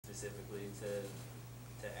specifically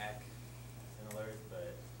to act an alert,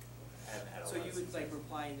 but I haven't had a lot So you of would like success.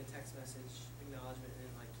 reply in the text message acknowledgement and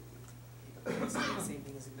then like it's the same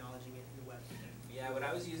thing as acknowledging it in the web. Yeah, what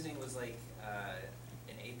I was using was like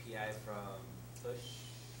an API from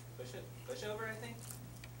Pushover, I think.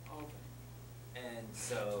 Oh, okay. And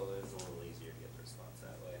so it was a little easier to get the response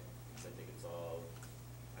that way, because I think it's all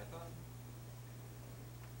Python.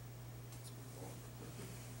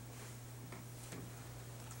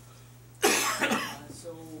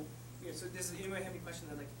 So, yeah, so does anybody have any questions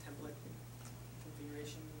on like the template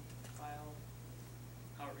configuration file?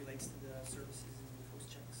 How it relates to the services and host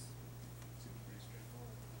checks? Seems pretty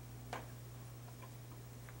straightforward.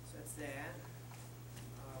 So that's that.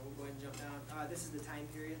 We'll go ahead and jump down. This is the time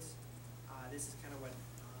periods. This is kind of what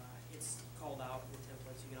it's called out in the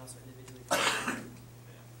templates. You can also individually call it.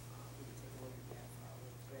 We can take a look at that file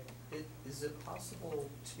real quick. Is it possible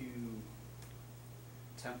to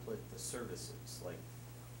template the services? Like,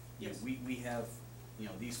 Yes. we have,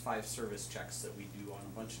 these 5 service checks that we do on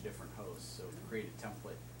a bunch of different hosts. So to create a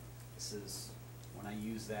template, this is, when I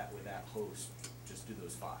use that with that host, just do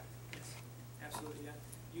those 5. Yes, absolutely, yeah.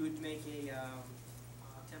 You would make a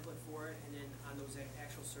template for it, and then on those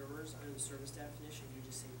actual servers, under the service definition, you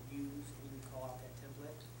just say use, and you would call out that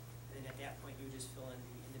template. And then at that point, you would just fill in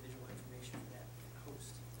the individual information for that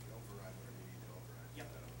host. You override whatever you need to override. Yep.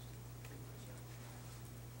 That host. Pretty much,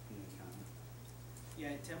 yeah. Any comment?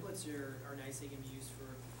 Yeah, templates are nice. They can be used for,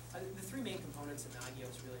 the 3 main components of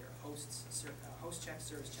Nagios really are hosts, host checks,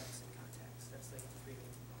 service checks, and contacts. That's like the 3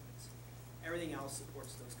 main components. Everything else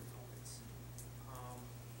supports those components.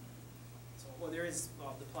 Well, there is,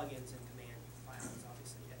 the plugins and command files,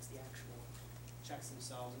 obviously, that's the actual checks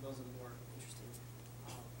themselves, and those are the more interesting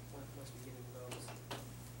once we get into those.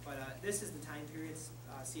 But this is the time periods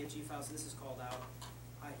CFG file, so this is called out.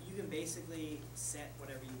 You can basically set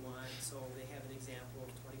whatever you want, so they have an example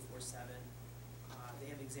of 24/7.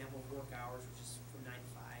 They have an example of work hours, which is from 9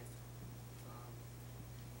 to 5.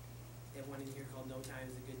 They have one in here called no time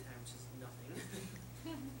is a good time, which is nothing.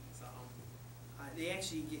 So. They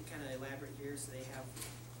actually get kind of elaborate here, so they have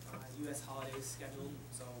U.S. holidays scheduled,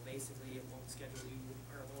 so basically it won't schedule you,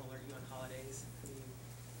 or it won't alert you on holidays. I mean,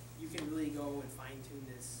 you can really go and fine tune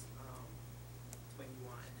this to what you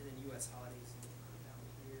want, and then U.S. holidays down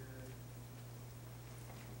here.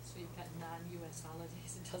 So you've got non-US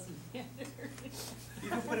holidays, it doesn't matter. You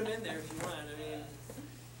can put them in there if you want, I mean.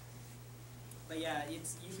 But yeah, you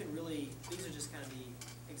can really, these are just kind of the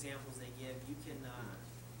examples they give. You can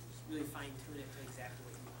really fine tune it to exactly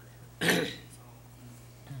what you want it. So,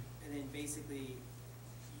 and then basically,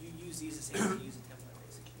 you use these the same way you use a template.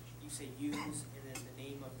 Basically, you say use, and then the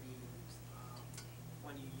name of the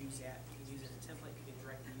one you use at. You can use it as a template. You can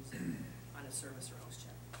directly use it on a service or host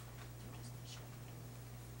check.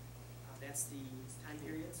 That's the time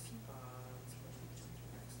periods.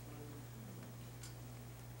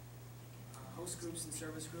 Host groups and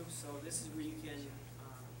service groups. So this is where you can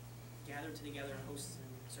gather together hosts and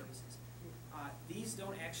services. These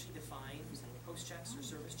don't actually define host checks or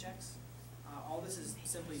service checks. All this is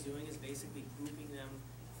simply doing is basically grouping them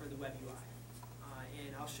for the web UI.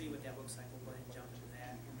 And I'll show you what that looks like. We'll go ahead and jump into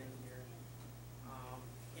that in a minute here.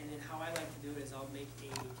 And then how I like to do it is I'll make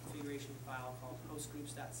a configuration file called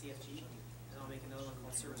hostgroups.cfg, and I'll make another one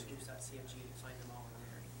called servicegroups.cfg to find them all in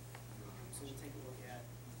there. So we'll take a look at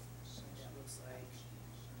what that looks like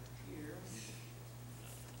here.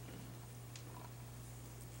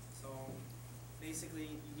 So basically,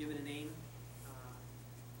 you give it a name.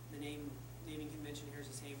 The naming convention here is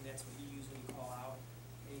the same. That's what you use when you call out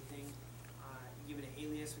anything. You give it an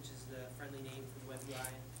alias, which is the friendly name for the web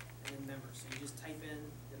UI, and then members. So you just type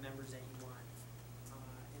in the members that you want.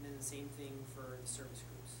 And then the same thing for the service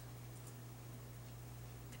groups.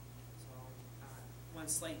 So one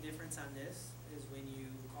slight difference on this is when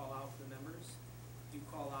you call out the members, you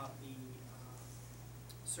call out the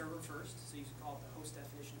server first, so you call it the host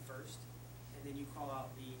definition first, and then you call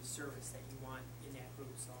out the service that you want in that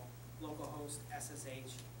group. So localhost,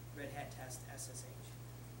 SSH, Red Hat test, SSH.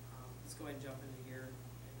 Let's go ahead and jump into here,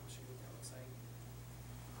 and I'll show you what that looks like.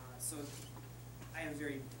 So I have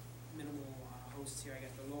very minimal hosts here. I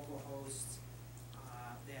got the local host,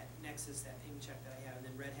 that Nexus, that ping check that I have, and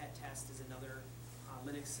then Red Hat test is another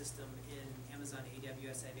Linux system in Amazon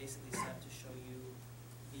AWS. I basically set up to show you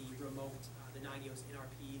the remote, the Nagios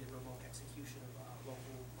NRP, the remote execution of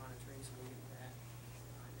local monitoring, so we'll get into that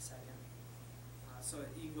in a second. So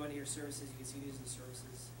you can go into your services, you can see these are the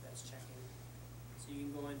services that's checking. So you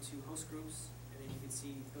can go into host groups, and then you can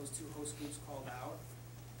see those 2 host groups called out,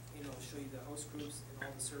 and it'll show you the host groups and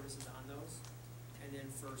all the services on those. And then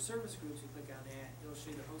for service groups, you click on that, it'll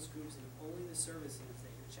show you the host groups and only the services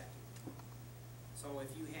that you're checking. So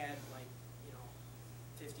if you had like,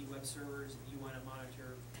 50 web servers and you want to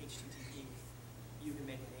monitor HTTP, you can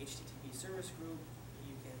make an HTTP service group.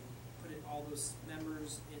 You can put in all those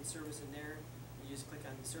members in service in there. You just click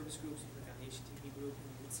on the service groups, you click on the HTTP group, and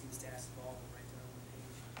you can see the status of all of them right there on the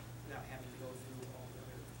page without having to go through all the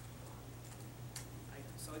other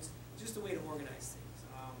items. So it's just a way to organize things.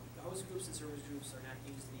 The host groups and service groups are not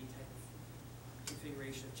used in any type of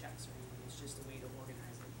configuration of checks or anything. It's just a way to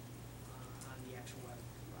organize it on the actual web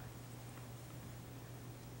UI.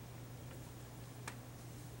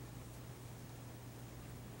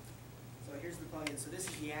 So here's the plugin. So this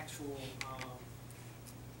is the actual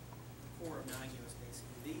core of Nagios,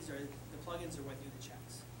 basically. These are the plugins are what do the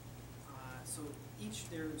checks. So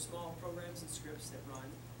they're small programs and scripts that run.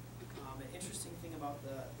 An interesting thing about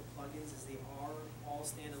the plugins is they are all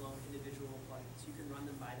standalone individual plugins. You can run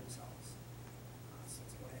them by themselves. So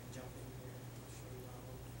let's go ahead and jump in here. I'll show you one of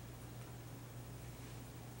them.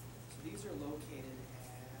 So these are located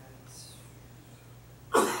at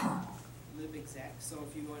libexec. So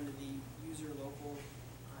if you go into the user local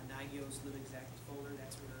Nagios libexec folder,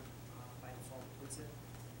 that's where by default it puts it.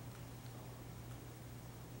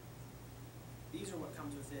 These are what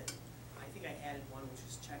comes with it. I think I added one which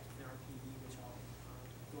is checked in RPE, which I'll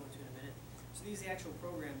go into in a minute. So these are the actual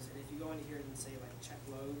programs, and if you go into here and say like check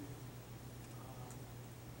load,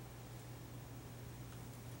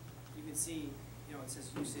 you can see, it says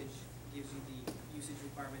usage, gives you the usage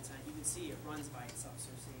requirements on it. You can see it runs by itself.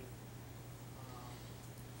 So see,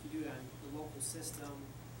 if you do it on the local system,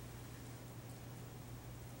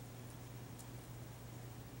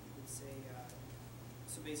 you can say,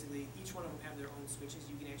 so basically each one of them have their own switches.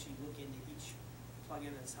 You can actually look into each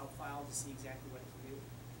plugin as help file to see exactly what it can do.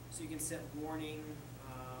 So you can set warning,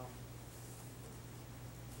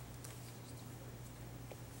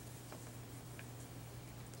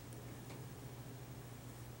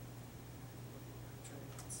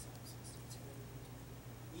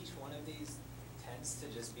 Each one of these tends to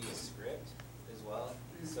just be a script as well.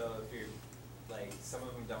 So if you're like, some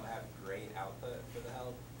of them don't have great output for the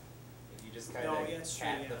help. If you just kind of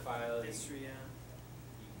cat the file, that's true, yeah.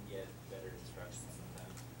 you can get better instructions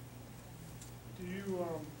sometimes. Do you,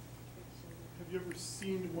 have you ever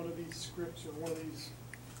seen one of these scripts or one of these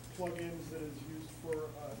plugins that is used for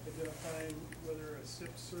identifying whether a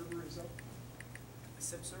SIP server is up? A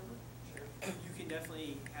SIP server? Sure. You can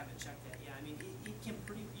definitely have it check that, yeah. I mean, you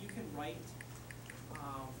can write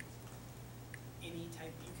any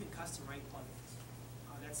type, you can custom write plugins.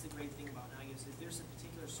 That's the great thing about Nagios. If there's a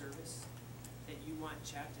particular service that you want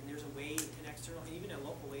checked, and there's a way, an external, and even a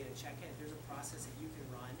local way to check it, if there's a process that you can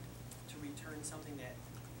run to return something that,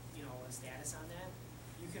 a status on that,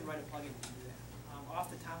 you can write a plugin to do that. Off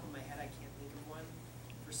the top of my head, I can't think of one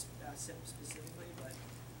for SIP specifically, but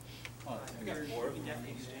I got you four of can them.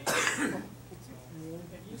 definitely do that.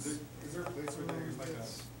 Is there a place where there's like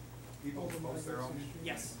people post their own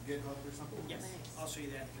Yes. GitHub or something? Yes, I'll show you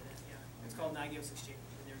that in a minute, yeah. It's called Nagios Exchange,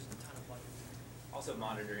 and there's a ton of plugins there. Also,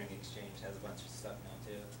 Monitoring Exchange has a bunch of stuff now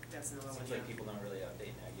too. That's another one, Seems yeah. like people don't really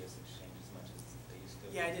update Nagios Exchange as much as they used to.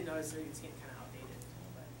 Yeah, I did notice it's getting kind of outdated,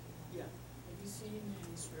 but, yeah. Have you seen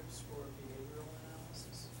any scripts for behavioral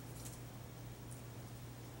analysis?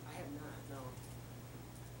 I have not, no.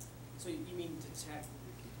 So you mean to check,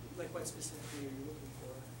 like what specifically are you looking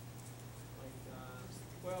for? Like,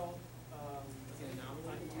 Well, like an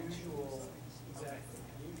anomaly? unusual, exactly,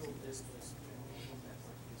 unusual distance to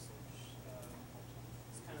network usage.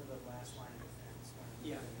 It's kind of the last line of defense when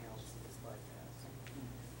Yeah. everything else is bypassed.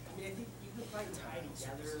 I mean, I think you could probably tie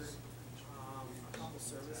together, a couple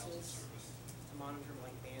services to monitor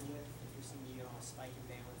like bandwidth, if you're seeing, a spike in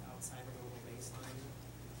bandwidth outside of a little baseline,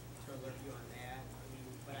 to alert you on that. I mean,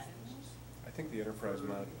 but I think the enterprise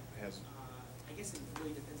mod has, I guess it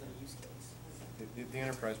really depends on the use case. the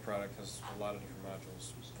enterprise product has a lot of different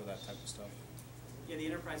modules for that type of stuff. Yeah, the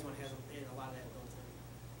enterprise one has a lot of that built in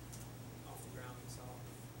off the ground, so.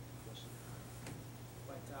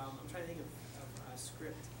 But I'm trying to think of a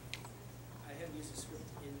script. I haven't used a script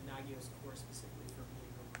in Nagios core specifically for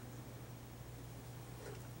behavioral.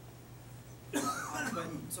 But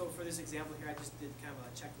so for this example here, I just did kind of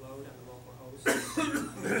a check load on the local host.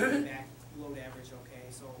 Back load average, okay.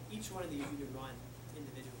 So each one of these you can run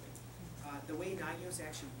individually. The way Nagios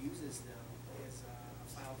actually uses them is a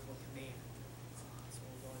file called command. So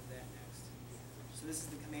we'll go into that next. So this is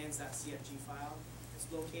the commands.cfg file. It's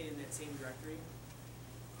located in that same directory.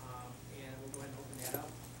 And we'll go ahead and open that up.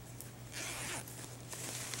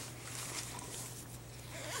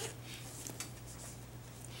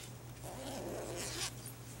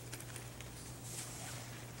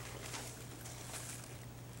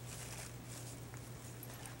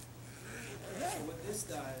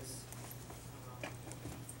 does,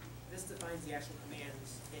 this defines the actual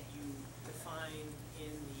commands that you define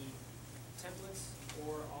in the templates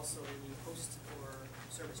or also in the host or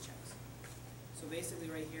service checks. So basically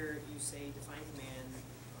right here, you say define command,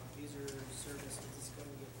 user service, and it's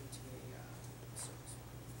going to get into a service.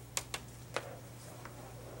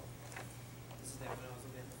 This is that one I was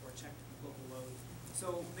looking at before, check local load.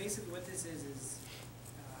 So basically what this is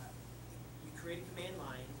you create a command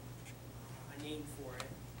line, a name for it,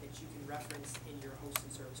 that you can reference in your host and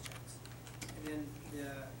service checks. And then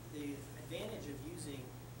the advantage of using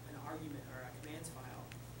an argument or a commands file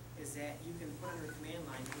is that you can put under a command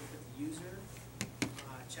line, you can put the user,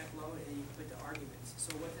 check load, and you can put the arguments.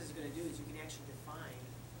 So what this is going to do is you can actually define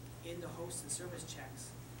in the host and service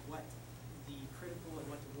checks what the critical and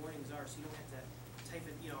what the warnings are, so you don't have to type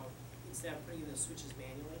it, instead of putting in those switches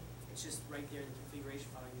manually, it's just right there in the configuration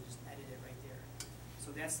file, you just edit it right there.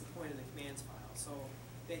 So that's the point of the commands file. So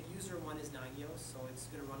that user one is Nagios, so it's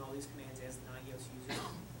going to run all these commands as the Nagios user.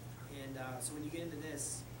 And so when you get into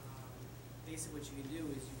this, basically what you can do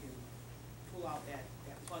is you can pull out that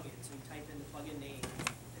plugin. So you type in the plugin name,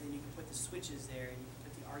 and then you can put the switches there, and you can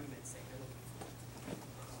put the arguments that you're looking for.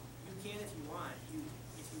 You can, if you want,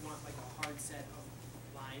 if you want like a hard set of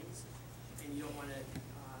lines, and you don't want to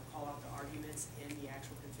call out the arguments in the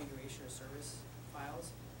actual configuration or service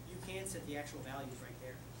files, you can set the actual values right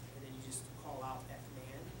there, and then you just call out that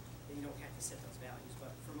command, and you don't have to set those values.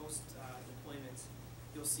 But for most deployments,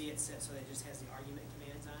 you'll see it set so that it just has the argument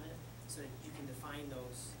commands on it, so that you can define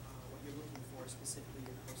those, what you're looking for specifically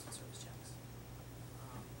in the host and service checks.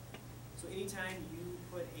 So anytime you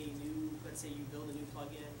put a new, let's say you build a new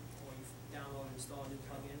plugin, or you download and install a new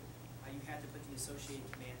plugin, you have to put the associated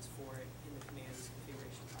commands for it in the commands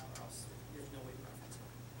configuration file, or else there's no way to reference it.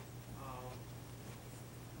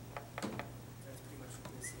 That's pretty much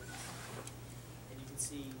what this is. And you can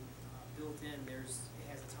see built in, it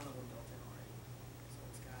has a ton of them built in already. So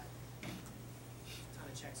it's got a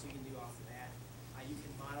ton of checks you can do off of that. You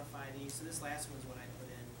can modify these. So this last one's what I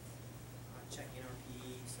put in, check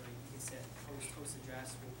NRPE. So you can set host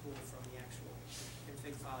address will pull from the actual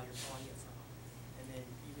config file you're calling it from. And then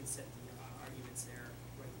you can set the arguments there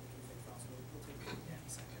right in the config file. So we'll take a look at that in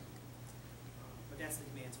a second. But that's the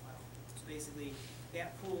commands file. So basically,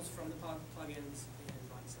 that pulls from the plugins and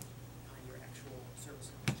runs them on your actual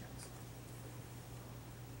service number checks.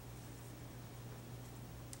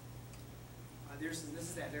 This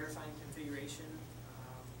is that verifying configuration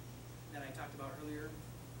that I talked about earlier.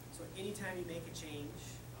 So anytime you make a change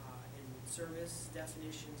in service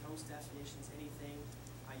definitions, host definitions, anything,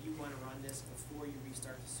 you want to run this before you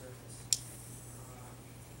restart the service.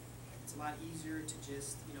 It's a lot easier to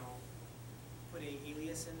just, put a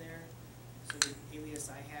alias in there. So the alias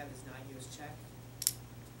I have is Nagios check.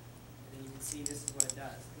 And then you can see this is what it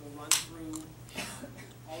does. It will run through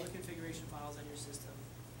all the configuration files on your system,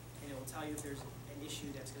 and it will tell you if there's an issue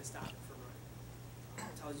that's going to stop it from running.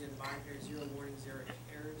 It tells you in the bottom here, 0 warnings, 0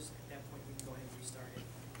 errors. At that point, you can go ahead and restart it.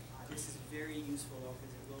 This is very useful, though,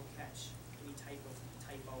 because it will catch any type of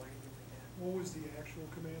typo or anything like that. What was the actual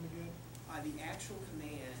command again? The actual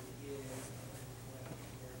command is,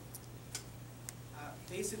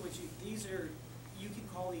 basically what you can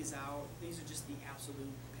call these out. These are just the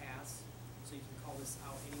absolute paths, so you can call this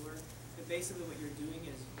out anywhere. But basically what you're doing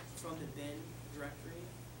is from the bin directory,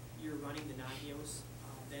 you're running the Nagios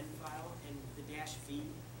bin file, and the -v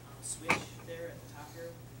switch there at the top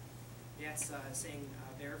here, that's saying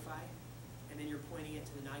verify, and then you're pointing it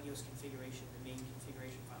to the Nagios configuration, the main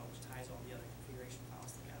configuration file, which ties all the other configuration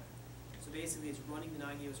files together. So basically it's running the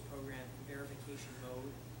Nagios program in verification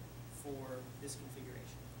mode for this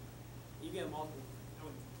configuration. You can have multiple, I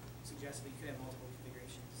would suggest that you could have multiple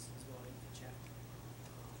configurations as well that you can check.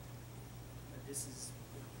 But this is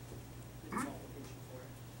the default location for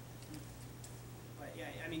it. But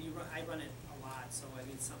yeah, I mean, I run it a lot, so I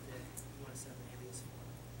mean, it's something that you want to set up an alias for.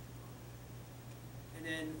 And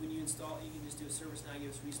then when you install it, you can just do a service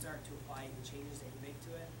Nagios restart to apply the changes that you make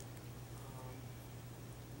to it.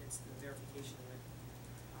 It's the verification of it.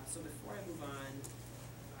 So before I move on,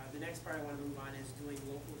 the next part I want to move on is doing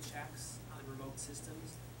local checks on remote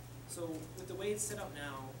systems. So with the way it's set up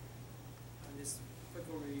now, on this quick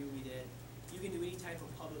overview we did, you can do any type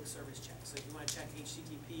of public service check. So if you want to check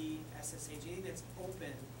HTTP, SSH, anything that's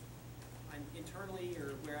open internally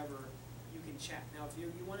or wherever, you can check. Now if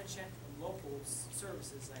you want to check local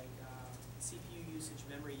services like CPU usage,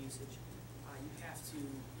 memory usage, you have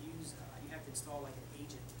to install like an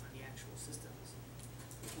agent on the actual systems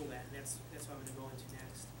to pull that, and that's what I'm going to go into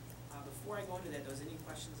next. Before I go into that, any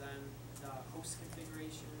questions on the host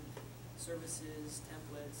configuration, services,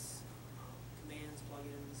 templates, commands,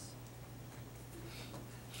 plugins.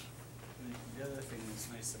 And the other thing that's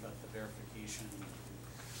nice about the verification,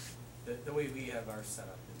 the way we have our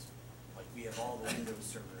setup is, like, we have all the Windows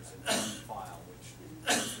servers in one file, which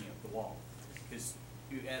takes me up the wall. Because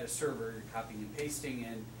you add a server, you're copying and pasting,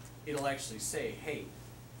 and it'll actually say, hey,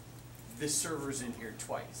 this server's in here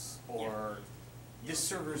twice, or this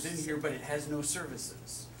server's in here, but it has no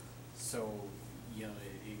services. So, you know,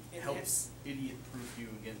 it helps idiot-proof you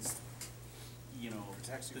against, you know,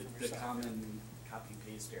 Protects you from the yourself. common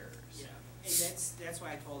copy-paste errors. Yeah, and that's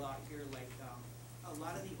why I called out here, like, a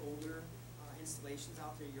lot of the older installations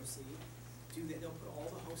out there you'll see, they'll put all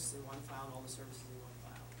the hosts in one file and all the services in one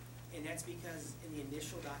file. And that's because in the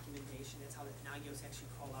initial documentation, that's how the Nagios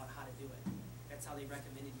actually call out how to do it. That's how they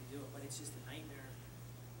recommended you do it, but it's just a nightmare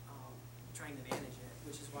trying to manage it,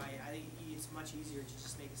 which is why I think it's much easier to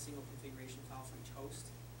just make a single configuration file for each host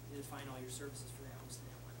and define all your services for that host and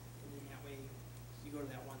that one. And then that way, you go to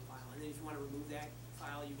that one file. And then if you want to remove that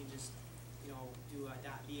file, you can just, you know, do a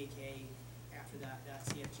 .bak after that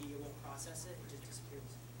 .cfg. It won't process it; it just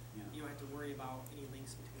disappears. Yeah. You don't have to worry about any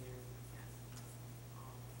links between it or anything like that.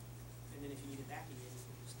 And then if you need it back again, you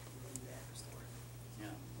can just remove that or restore it.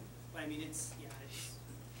 Yeah. But I mean, there's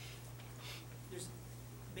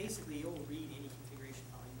basically, you'll read any configuration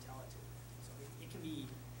file you tell it to. So it can be,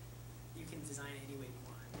 you can design it any way you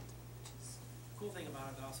want, which is the cool thing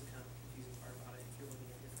about it, but also kind of the confusing part about it if you're looking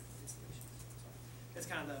at different installations. So that's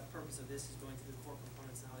kind of the purpose of this, is going through the core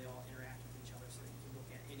components and how they all interact with each other, so that you can look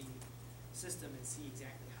at any system and see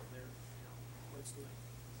exactly how they're, you know, what it's doing.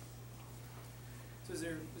 So was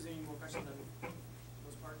there any more questions on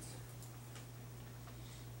those parts?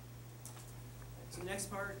 So the next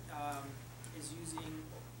part is using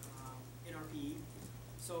NRP.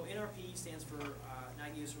 So NRP stands for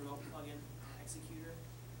Nagios Remote Plugin Executor.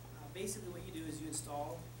 Basically what you do is you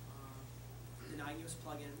install the Nagios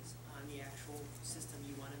plugins on the actual system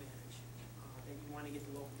you want to manage, that you want to get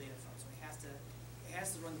the local data from. So it has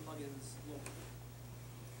to run the plugins locally.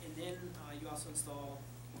 And then you also install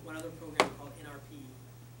one other program called NRP,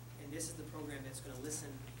 and this is the program that's going to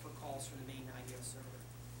listen for calls from the main Nagios server.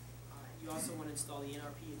 You also want to install the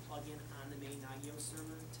NRP plugin on the main Nagios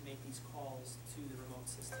server to make these calls to the remote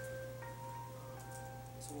system.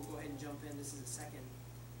 So we'll go ahead and jump in. This is a second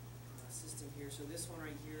system here. So this one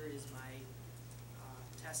right here is my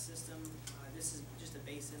test system. This is just a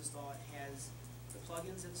base install. It has the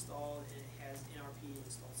plugins installed and it has NRP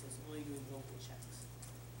installed, so it's only doing local checks.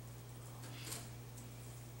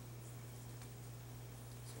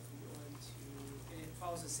 So if we go into, and it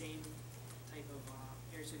follows the same type of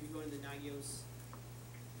area. So if you go to the Nagios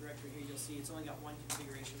directory here, you'll see it's only got one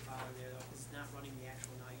configuration file in there though, because it's not running the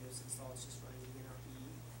actual Nagios install, it's just running the NRP.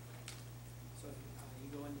 So if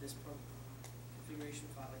you go into this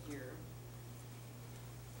configuration file here,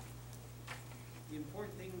 the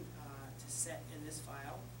important thing to set in this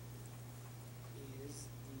file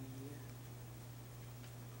is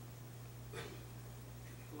the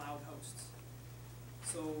allowed hosts.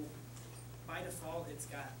 So by default, it's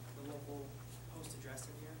got the local host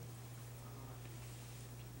address in here.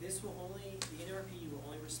 This will only, the NRP will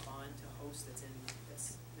only respond to hosts that's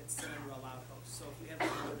set under allowed hosts. So if we have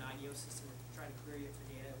another Nagios system and try to query it for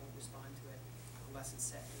data, it won't respond to it unless it's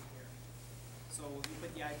set in here. So if you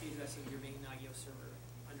put the IP address of your main Nagios server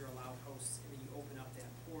under allowed hosts, and then you open up that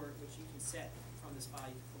port, which you can set from this file,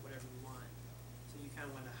 you can put whatever you want. So you kind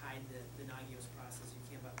of want to hide the Nagios process. You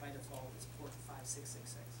can, but by default, it's port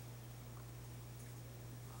 5666.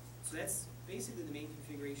 So that's basically the main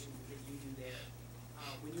configuration that you do there.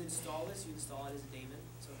 When you install this, you install it as a daemon,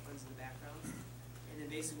 so it runs in the background. And then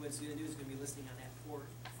basically what it's going to do is going to be listening on that port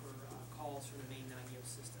for calls from the main Nagios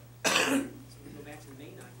system. So we go back to the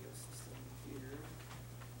main Nagios system here.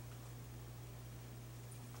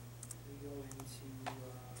 We go into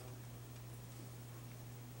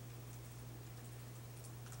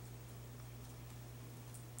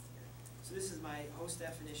so this is my host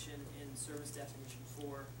definition and service definition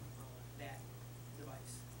for that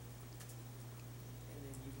device. And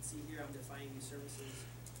then you can see here I'm defining these services.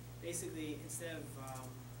 Basically, instead of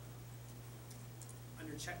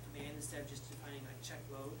under check command, instead of just defining like check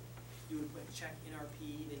load, you would put check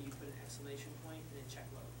NRP, then you put an exclamation point, and then check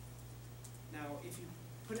load. Now, if you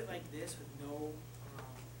put it like this with no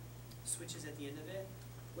switches at the end of it,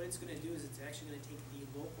 what it's going to do is it's actually going to take the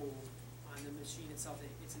local on the machine itself.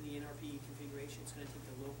 It's in the NRP configuration. It's going to take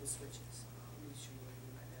the local switches. Let me show you what I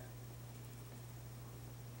mean by that.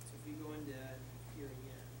 So if we go into here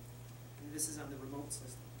again, and this is on the remote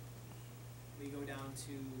system. We go down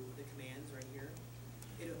to the commands right here.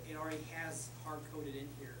 It already has hard-coded in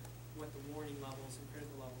here what the warning levels and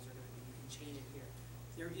critical levels are going to be. You can change it here.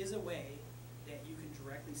 There is a way that you can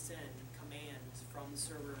directly send commands from the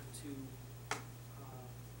server to the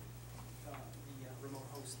remote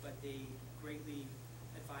host, but they greatly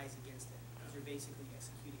advise against it, because you're basically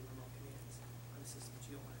executing remote commands on a system that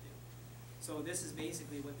you don't want to do. So this is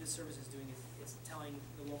basically what this service is doing, is it's telling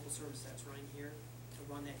the local service that's running here to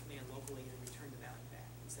run that command locally and return the value back,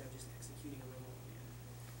 instead of just executing a remote command.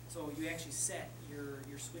 So you actually set your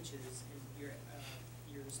switches and your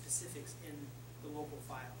specifics in the local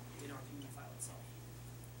file, in our PE file itself.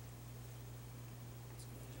 Let's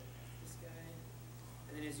go and jump back to this guy.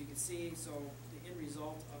 And then as you can see, so the end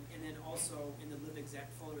result, and then also in the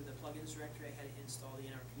libexec folder, the plugins directory, I had to install the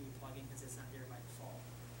NRP plugin because it's not there by default.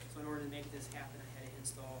 So in order to make this happen, I had to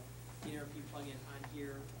install the NRP plugin on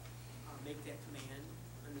here, make that command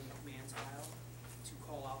under the commands file to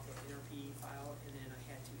call out the NRP file, and then I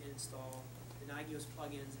had to install the Nagios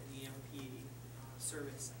plugins and the NRP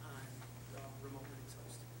service on the remote Linux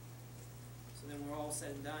host. So then we're all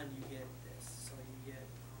said and done, you get this. So you get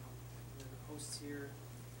the hosts here.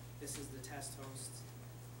 This is the test host.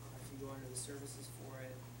 If you go under the services for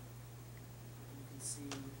it, you can see,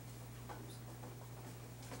 oops,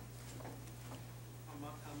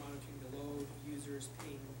 I'm monitoring the load, users,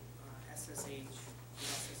 ping, SSH, the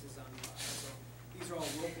SS is on so these are all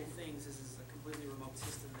local things. This is a completely remote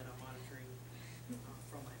system that I'm monitoring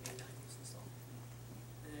from my main Nagios install.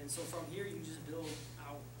 And so from here, you just build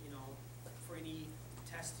out, for any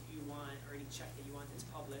test that you want or any check that you want that's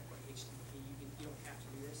public or HTTP, you don't have to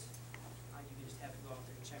do this. You can just have it go out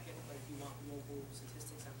there and check it. But if you want local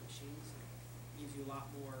statistics on the machines, it gives you a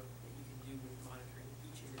lot more that you can do with monitoring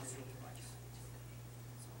each individual device.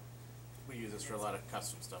 So, we use this for a lot of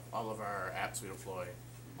custom stuff. All of our apps we deploy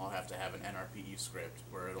all have to have an NRPE script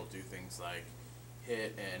where it'll do things like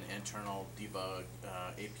hit an internal debug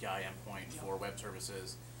API endpoint for web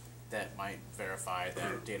services that might verify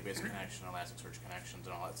that database connection, Elasticsearch connections,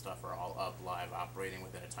 and all that stuff are all up, live, operating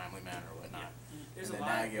within a timely manner or whatnot. There's And a then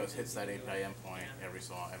lot of Nagios hits that things you can API do. endpoint Yeah. every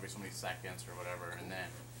so many seconds or whatever, and then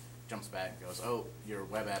jumps back and goes, oh, your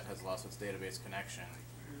web app has lost its database connection.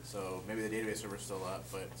 So maybe the database server's still up,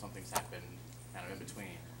 but something's happened kind of in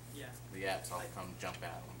between. Yeah. The apps all come jump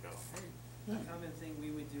out and go. A common thing we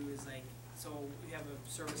would do is like, so we have a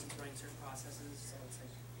service that's running certain processes, so it's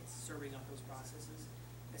like, it's serving up those processes.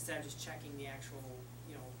 Instead of just checking the actual,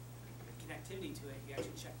 connectivity to it, you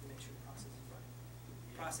actually check to make sure the process is running.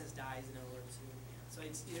 The process dies and it alerts you. So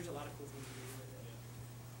there's a lot of cool things you can do with it.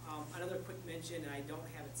 Another quick mention, and I don't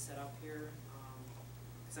have it set up here,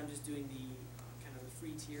 because I'm just doing the kind of the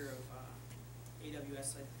free tier of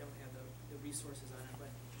AWS, so I don't have the resources on it, but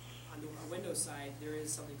on the Windows side, there is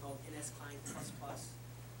something called NS Client++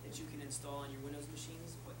 that you can install on your Windows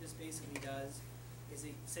machines. What this basically does is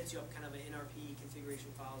it sets you up kind of an NRP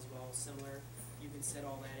configuration file as well, similar. You can set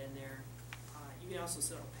all that in there. You can also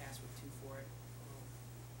set up a password too for it,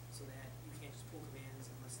 so that you can't just pull commands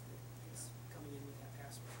unless it's coming in with that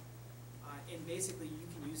password. And basically, you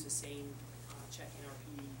can use the same check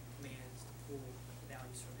NRP commands to pull the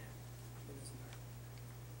values from that Windows environment.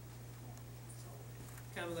 So,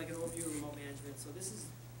 kind of like an overview of remote management. So this is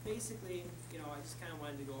basically, I just kind of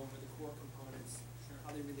wanted to go over the core components,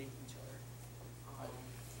 how they relate to each other.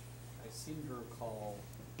 I seem to recall,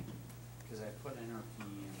 because I put NRP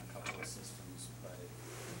in a couple of systems, but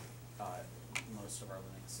most of our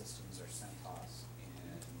Linux systems are CentOS,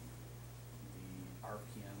 and the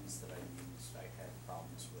RPMs that I used, I had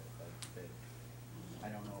problems with. I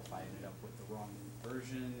don't know if I ended up with the wrong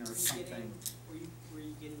version or something. Were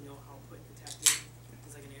you getting no output detected?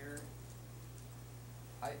 It's like an error?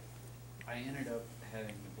 I ended up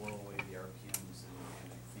having to blow away the RPMs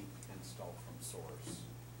and I think install from source.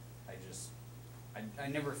 I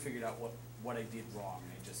never figured out what I did wrong.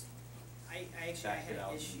 I actually backed had it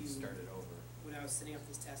out an issue and started over. when I was setting up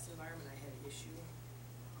this test environment. I had an issue.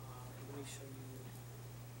 Let me show you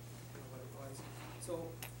what it was. So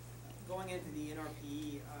going into the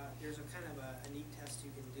NRPE, there's a kind of a neat test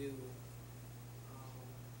you can do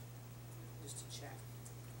just to check.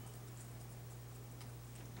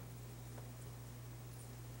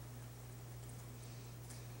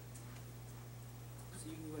 So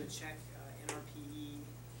you can go to check NRPE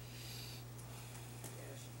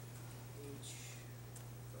 -H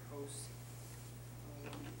for host.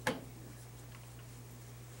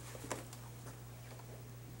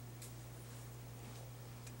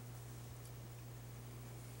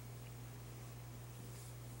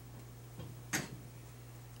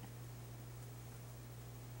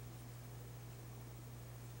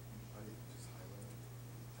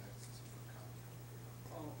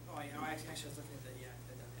 Actually, I was looking at the, yeah,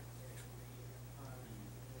 the actual name.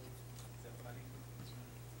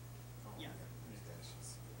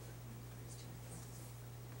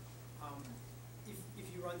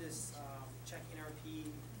 run this check NRP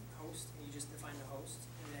host, and you just define the host,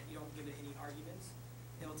 and that you don't give it any arguments,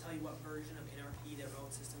 it'll tell you what version of NRP that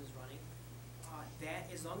remote system is running. That,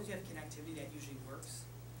 as long as you have connectivity, that usually works.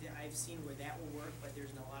 I've seen where that will work, but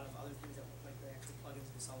there's a lot of other things that, like the actual plugins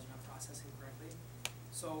themselves are not processing correctly.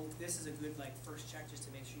 So this is a good first check just to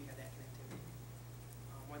make sure you have that connectivity.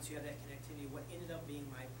 Once you have that connectivity, what ended up being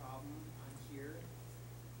my problem on here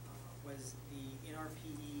was the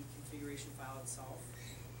NRPE configuration file itself.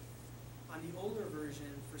 On the older version,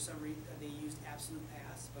 for some reason, they used absolute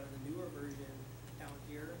pass, but on the newer version down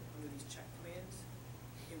here, under these check commands,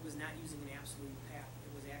 it was not using an absolute path.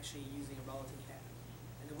 It was actually using a relative path.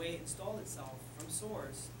 And the way it installed itself from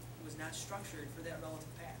source was not structured for that relative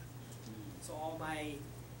path. So all my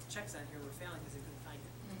checks on here were failing because I couldn't find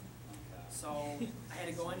it. So I had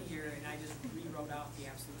to go in here and I just rewrote out the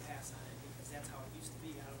absolute pass on it because that's how it used to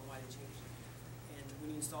be. I don't know why they changed it. And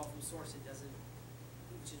when you install from source, it doesn't,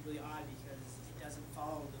 which is really odd because it doesn't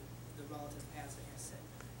follow the relative paths it has set.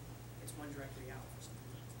 It's one directory out for some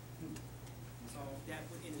reason. So that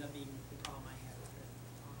ended up being the problem I had with it.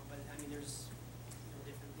 But I mean, there's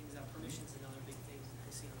different things. Permissions is another big thing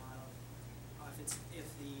I've seen a lot of. If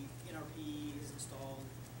the NRP is installed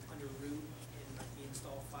under root and the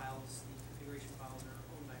install files, the configuration files are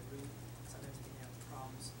owned by root, sometimes you can have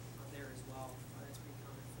problems there as well. That's pretty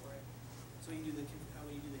common for it. So when you do the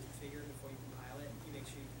configure before you compile it, you make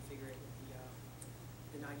sure you configure it with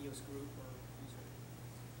the Nagios group or user.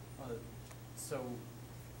 So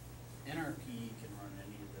NRP can run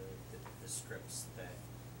any of the scripts that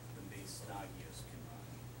the base Nagios can run.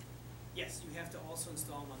 Yes, you have to also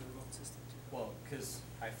install them on the remote system too. Well, because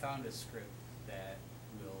I found a script that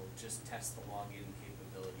will just test the login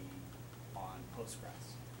capability on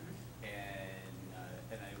Postgres. And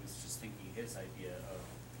I was just thinking his idea of,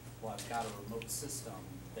 well, I've got a remote system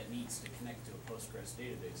that needs to connect to a Postgres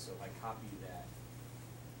database, so if I copy that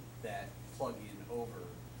plugin over,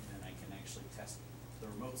 then I can actually test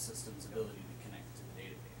the remote system's ability to connect to the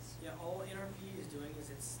database. Yeah, all NRP is doing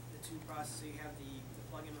is it's the two processes. You have the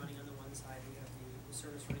plugin running on the one side, you have the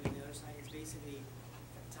service running on the other side. It's basically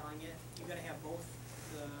telling it, you gotta have both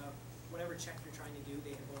whatever check you're trying to do,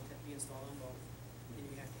 they both have to be installed on both. And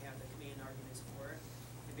you have to have the command arguments for it.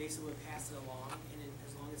 It basically will pass it along, and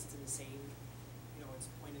as long as it's in the same, it's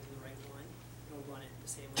pointed to the right one, it'll run it the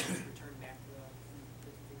same way, and return back to the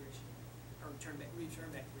configuration, or return back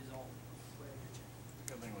the result of whatever you're checking. The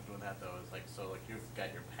good thing with doing that though is you've got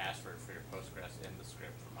your password for your Postgres in the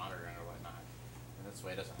script for monitoring or whatnot. And this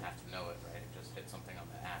way it doesn't have to know it, right? It just hits something on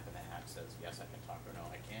the app and the app says, yes, I can talk, or no,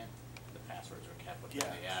 I can't. The passwords are kept within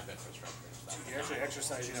the app infrastructure and stuff. You're actually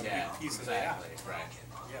exercising a big piece of the app. Exactly, right.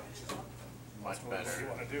 Yeah, which is Much better. what you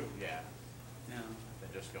want to do. Yeah. No. Than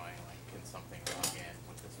just going can something log in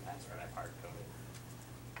with this password I've hard coded.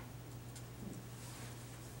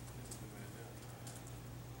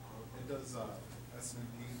 It does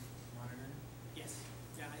SNMP monitoring, Yes,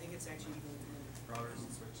 yeah, I think it's actually built in. routers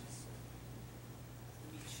and switches.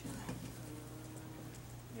 Let me check.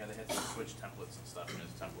 Yeah, they had some switch templates and stuff in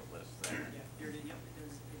his template list there. Yeah, here it is. Yep, it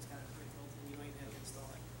does. It's got it built in. You don't even have to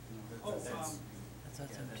install it. No, Oh, that's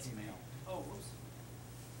That's mail. Oh, whoops.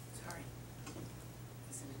 Sorry.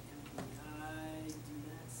 It's an MPI. Do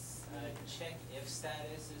not see. Check if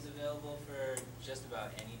status is available for just about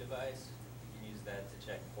any device. You can use that to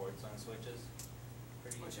check ports on switches.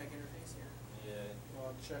 Pretty Oh, check interface here. Yeah.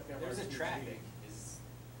 Well, check There's a MRTG. traffic. Is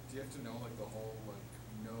Do you have to know the whole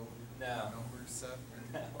node No. number set?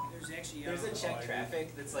 There's actually There's a check I do.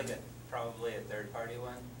 traffic that's probably a third party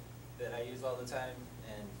one that I use all the time,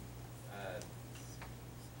 and I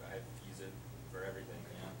use it for everything.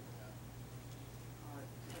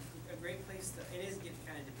 A great place to, it is getting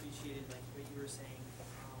kind of depreciated, like what you were saying.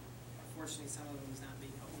 Unfortunately, some of them is not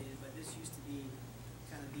being updated, but this used to be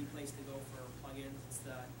kind of the place to go for plugins. It's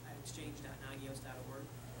the exchange.nagios.org,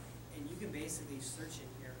 and you can basically search in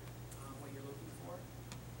here what you're looking for,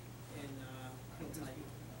 and it'll tell you.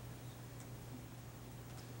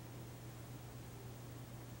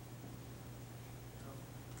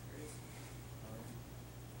 There it is.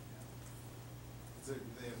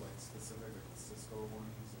 They have specific Cisco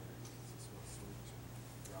ones or Cisco switch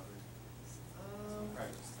routers?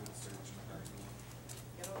 Probably just do a search in the article.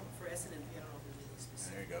 For SNMP, I don't know if there's anything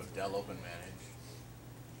specific. There you go, Dell Open Manage.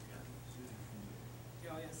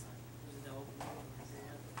 Oh, yes, there's a Dell.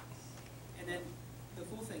 And then the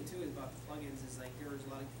cool thing too is about the plugins is there's a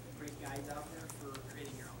lot of great guides out there for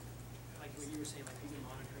creating your own. Like what you were saying, you can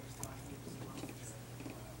monitor stuff, you can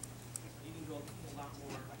go a lot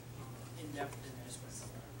more in depth than just what's.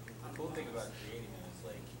 The cool thing about creating them is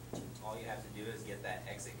all you have to do is get that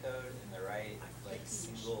exit code in the right, like,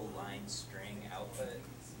 single line string output,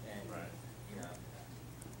 and, Right. you know,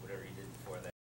 whatever you did before that